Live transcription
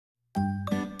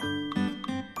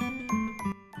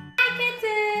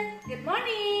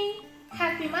morning!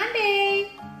 Happy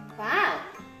Monday! Wow,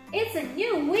 it's a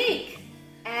new week!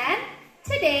 And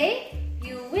today,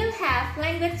 you will have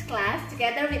language class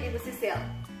together with Ibu Sisil.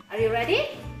 Are you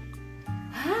ready?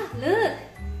 Look!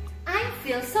 I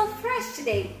feel so fresh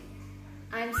today.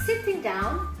 I'm sitting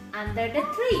down under the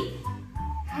tree.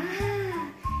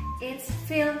 It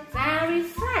feels very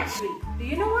fresh. Do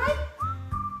you know why?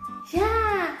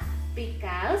 Yeah,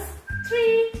 because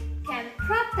tree can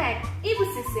protect Ibu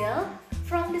Sisil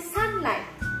from the sunlight.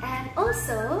 And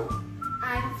also,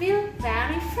 I feel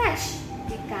very fresh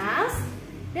because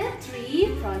the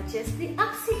tree produces the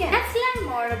oxygen. Let's learn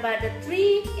more about the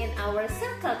tree in our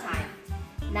circle time.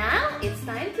 Now, it's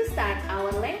time to start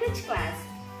our language class.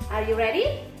 Are you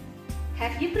ready?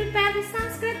 Have you prepared the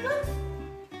Sanskrit book?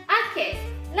 Okay,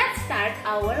 let's start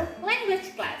our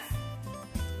language class.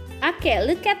 Okay,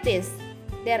 look at this.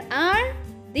 There are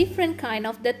different kind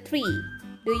of the tree.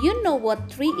 Do you know what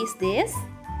tree is this?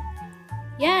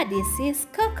 Yeah, this is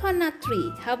coconut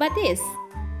tree. How about this?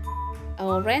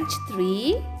 Orange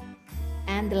tree.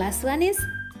 And the last one is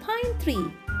pine tree.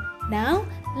 Now,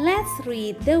 let's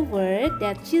read the word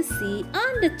that you see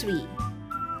on the tree.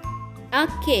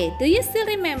 Okay, do you still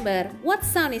remember what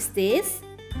sound is this?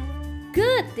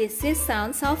 Good, this is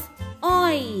sounds of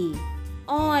oi,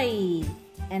 oi.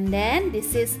 And then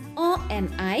this is O and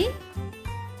I,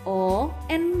 O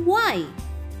and Y.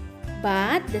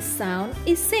 But the sound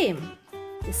is same.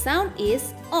 The sound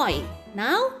is oi.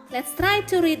 Now, let's try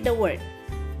to read the word.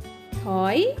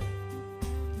 Toy,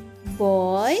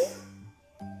 boy,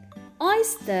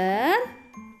 oyster,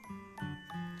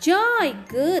 joy.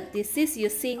 Good, this is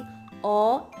using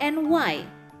O and Y.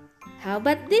 How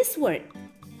about this word?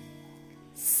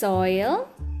 Soil,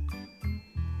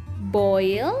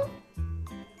 boil,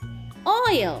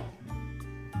 oil.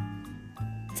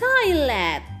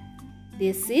 Toilet.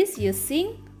 This is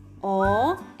using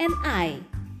O and I.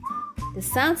 The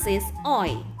sound is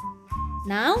oi.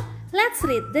 Now, let's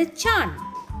read the chant.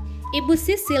 Ibu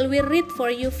Sisil will read for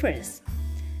you first.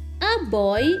 A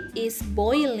boy is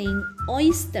boiling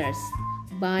oysters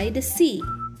by the sea.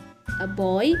 A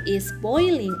boy is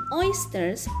boiling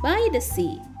oysters by the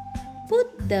sea.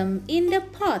 Put them in the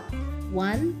pot.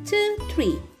 1, 2,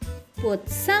 3. Put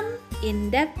some in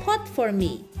that pot for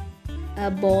me. A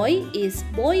boy is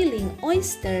boiling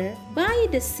oyster by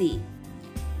the sea.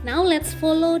 Now let's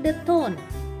follow the tone.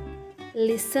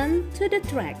 Listen to the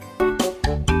track.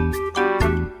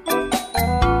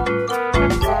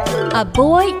 A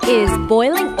boy is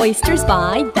boiling oysters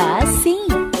by the sea.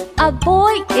 A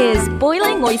boy is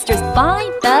boiling oysters by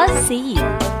the sea.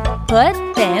 Put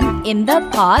them in the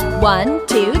pot. 1,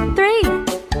 2, 3.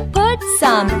 Put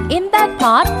some in that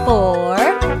pot for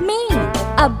me.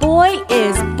 A boy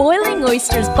is boiling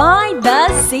oysters by the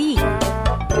sea.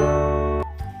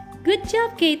 Good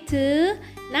job, K2.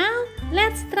 Now,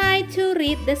 let's try to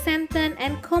read the sentence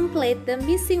and complete the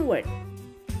missing word.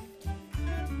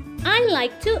 I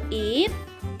like to eat.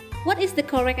 What is the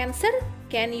correct answer?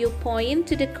 Can you point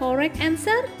to the correct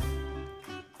answer?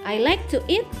 I like to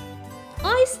eat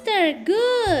oyster.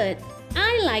 Good.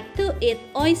 I like to eat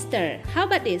oyster. How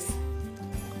about this?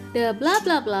 The blah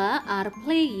blah blah are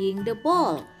playing the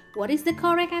ball. What is the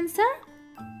correct answer?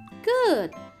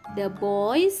 Good. The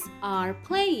boys are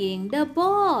playing the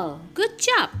ball. Good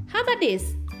job. How about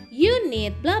this? You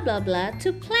need blah blah blah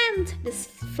to plant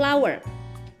this flower.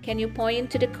 Can you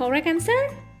point to the correct answer?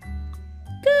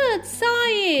 Good.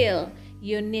 Soil.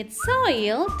 You need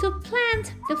soil to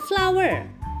plant the flower.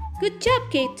 Good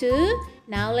job, K2.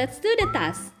 Now let's do the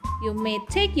task. You may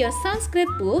take your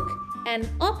Sanskrit book and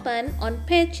open on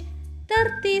page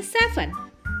 37.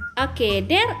 Okay,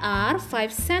 there are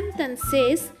 5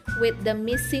 sentences with the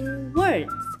missing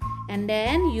words. And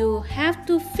then you have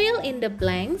to fill in the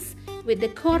blanks with the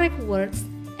correct words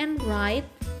and write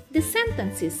the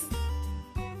sentences.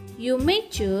 You may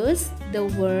choose the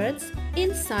words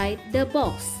inside the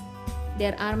box.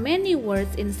 There are many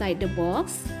words inside the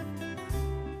box.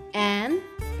 And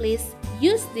please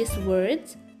use these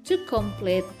words to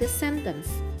complete the sentence.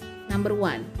 Number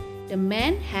 1. The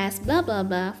man has blah blah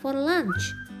blah for lunch.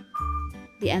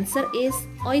 The answer is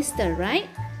oyster,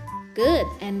 right? Good.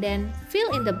 And then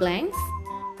fill in the blanks,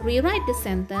 rewrite the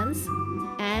sentence,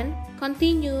 and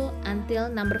continue until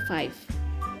number 5.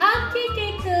 Okay,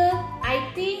 K2.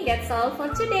 I think that's all for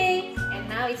today. And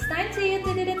now it's time for you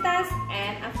to do the task.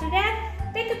 And after that,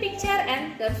 take a picture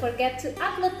and don't forget to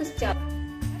upload this job.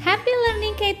 Happy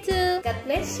learning, K2. God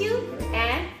bless you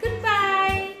and good